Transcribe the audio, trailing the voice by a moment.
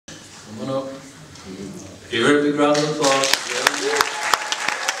Give her a big round of applause.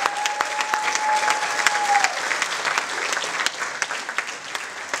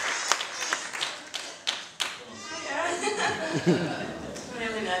 I'm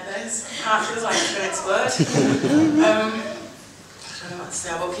really nervous. Heart feels like it's going to explode. I don't know what to say.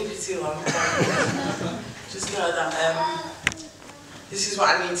 I won't keep it too long. Just know that this is what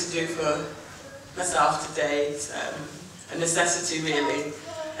I need to do for myself today. It's a necessity, really.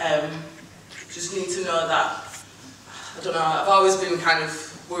 Just need to know that, I don't know, I've always been kind of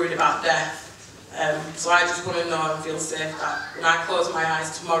worried about death. So I just want to know and feel safe that when I close my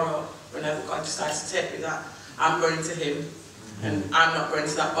eyes tomorrow, whenever God decides to take me, that I'm going to Him. And I'm not going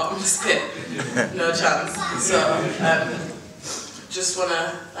to that bottomless pit. No chance. So, just want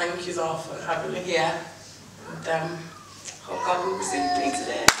to thank you all for having me here. And hope God will receive me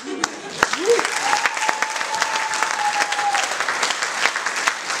today.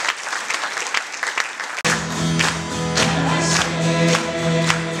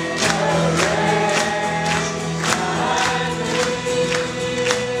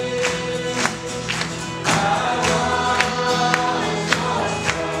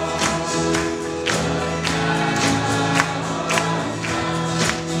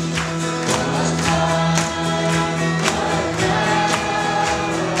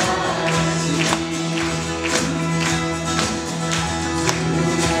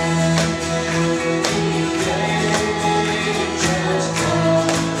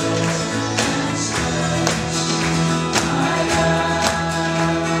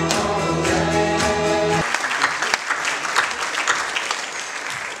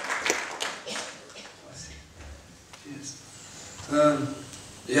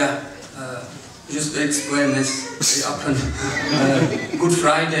 Just to explain this, it happened Good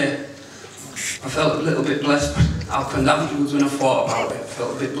Friday. I felt a little bit blessed, but it happened afterwards when I thought about it. I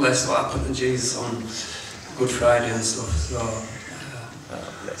felt a bit blessed what happened to Jesus on Good Friday and stuff, so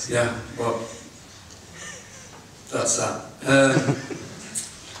yeah, but that's that.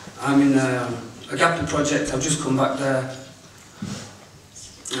 I'm in Agape project. I've just come back there.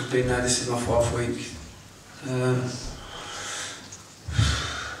 I've been there, this is my 4th week.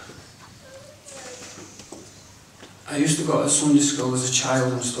 I used to go to Sunday school as a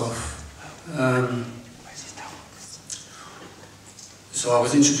child and stuff. So I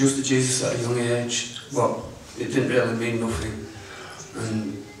was introduced to Jesus at a young age, but it didn't really mean nothing.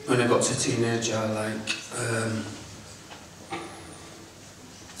 And when I got to teenager, like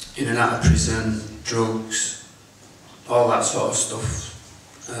in and out of prison, drugs, all that sort of stuff.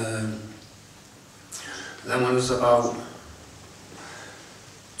 Then when I was about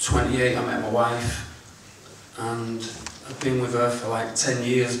 28, I met my wife. And I've been with her for like 10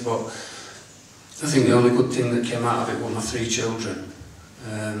 years, but I think the only good thing that came out of it were my 3 children.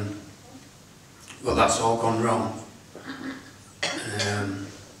 But that's all gone wrong.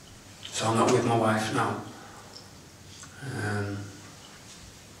 So I'm not with my wife now.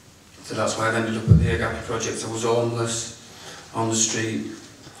 So that's why I've ended up at the Agape project. I was homeless, on the street.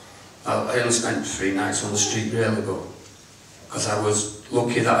 I only spent 3 nights on the street really, but because I was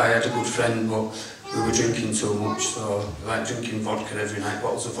lucky that I had a good friend, but we were drinking too much, so like drinking vodka every night,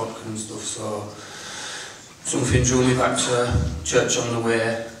 bottles of vodka and stuff, so something drew me back to Church on the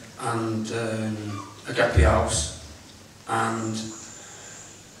Way and Agape House, and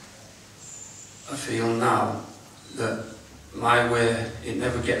I feel now that my way, it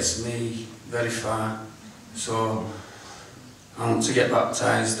never gets me very far, so I want to get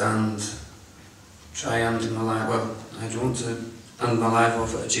baptised and try handing my life, well, I want to hand my life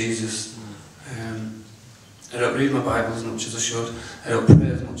over to Jesus. I don't read my Bible as much as I should, I don't pray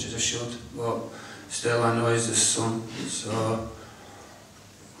as much as I should, but still I know He's His Son, so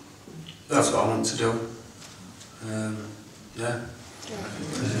that's what I want to do. Yeah.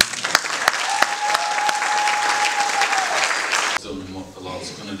 And what the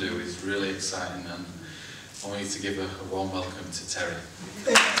Lord's going to do is really exciting, and I want you to give a warm welcome to Terry.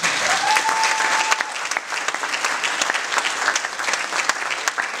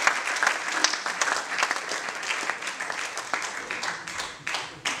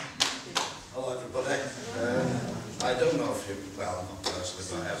 Hello everybody. I don't know if you, well, not personally,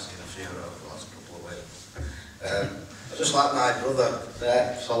 but I have seen a few over the last couple of weeks. I just like my brother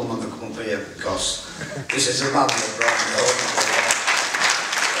there, Solomon, to come up here because this is a man that brought me over.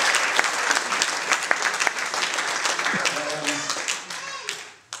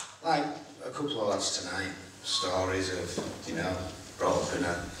 Like a couple of lads tonight, stories of, you know, brought up in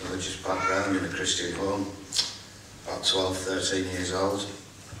a religious background in a Christian home, about 12, 13 years old.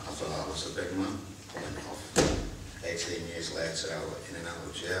 I thought I was a big man, pulling off 18 years later, in and out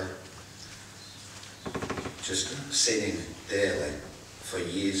of jail. just sinning daily for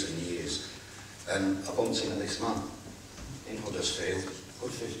years and years. And I bumped into this man in Huddersfield,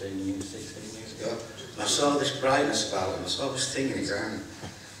 good 15 years, 16 years ago. And I saw this brightness about him, I saw this thing in his hand.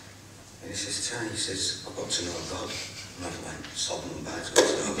 And he says, Ty, he says, I've got to know God. And I went, sobbing and bags, got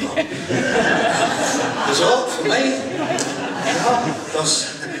to know God. There's hope for me, you know,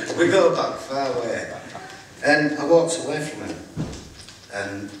 because we go back far way. And I walked away from him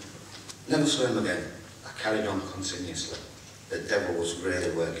and never saw him again. I carried on continuously. The devil was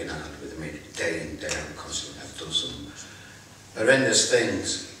really working hard with me, day in, day out, constantly. I've done some horrendous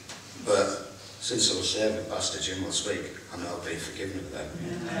things, but since I was saved with Pastor Jim last week, I know I've been forgiven of them.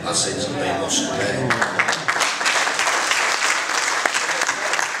 My sins have been washed away.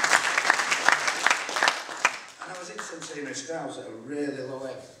 And I was in St. Amos Grounds at a really low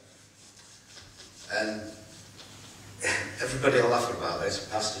ebb. And everybody will laugh about this.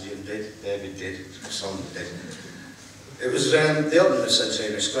 Pastor Jim did, David did, Son did. It was the opening of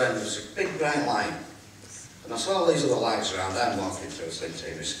St. Amos Square, and there was a big bright light. And I saw all these other lights around. I'm walking through St.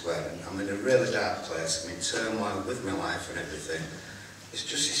 Amos Square, and I'm in a really dark place. I'm in turmoil with my life and everything. It's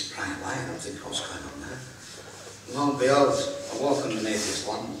just this bright light, and I'm thinking, what's going on there? And lo and behold, I walk underneath this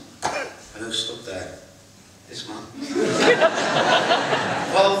lamp, and who stood there? This man.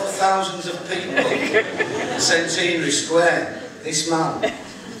 All the thousands of people in St. Amos Square, this man.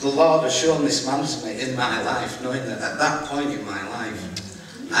 The Lord has shown this man to me in my life, knowing that at that point in my life,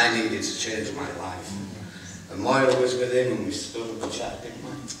 I needed to change my life. And Moira was with him, and we stood and we chatted, didn't we?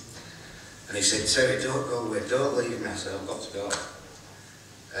 And he said, Terry, don't go away, don't leave me. I said, I've got to go.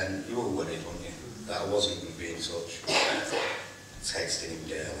 And you were worried, weren't you, that I wasn't going to be in touch. Texting him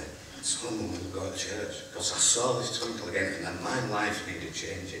daily. Someone would go to church, because I saw this twinkle again, and my life needed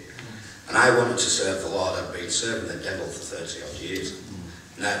changing. And I wanted to serve the Lord. I'd been serving the devil for 30 odd years.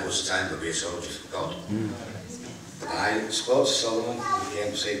 Now it was time to be a soldier for God. And I spoke to Solomon, the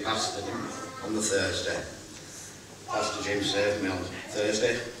MC pastor, on the Thursday. Pastor Jim saved me on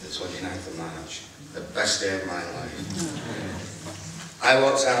Thursday, the 29th of March. The best day of my life. I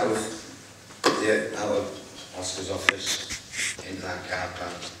walked out of Pastor's office into that car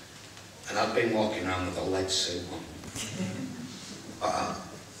park, and I'd been walking around with a lead suit on. But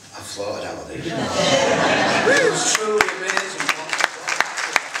I floated out of these. It was truly amazing.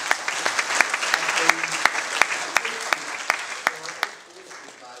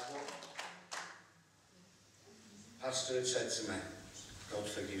 Pastor had said to me, God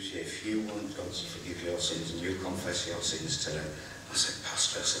forgives you. If you want God to forgive your sins and you confess your sins today. I said,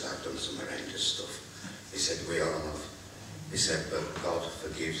 Pastor, I said, I've done some horrendous stuff. He said, we all have. He said, but God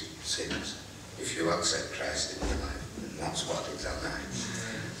forgives sins if you accept Christ in your life. And that's what I did that night.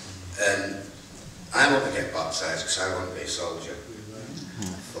 And I want to get baptised because I want to be a soldier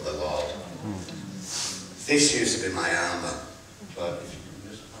for the Lord. This used to be my armour, but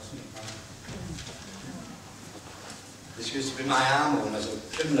this used to be my armour when I was a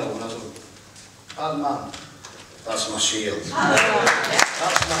criminal, when I was a bad man. That's my shield.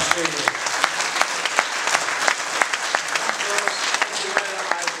 That's my shield.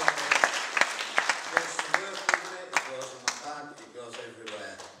 It goes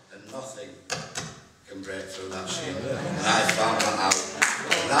everywhere, and nothing can break through that shield. And I found that out.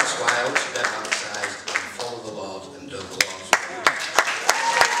 And that's why I hope to get that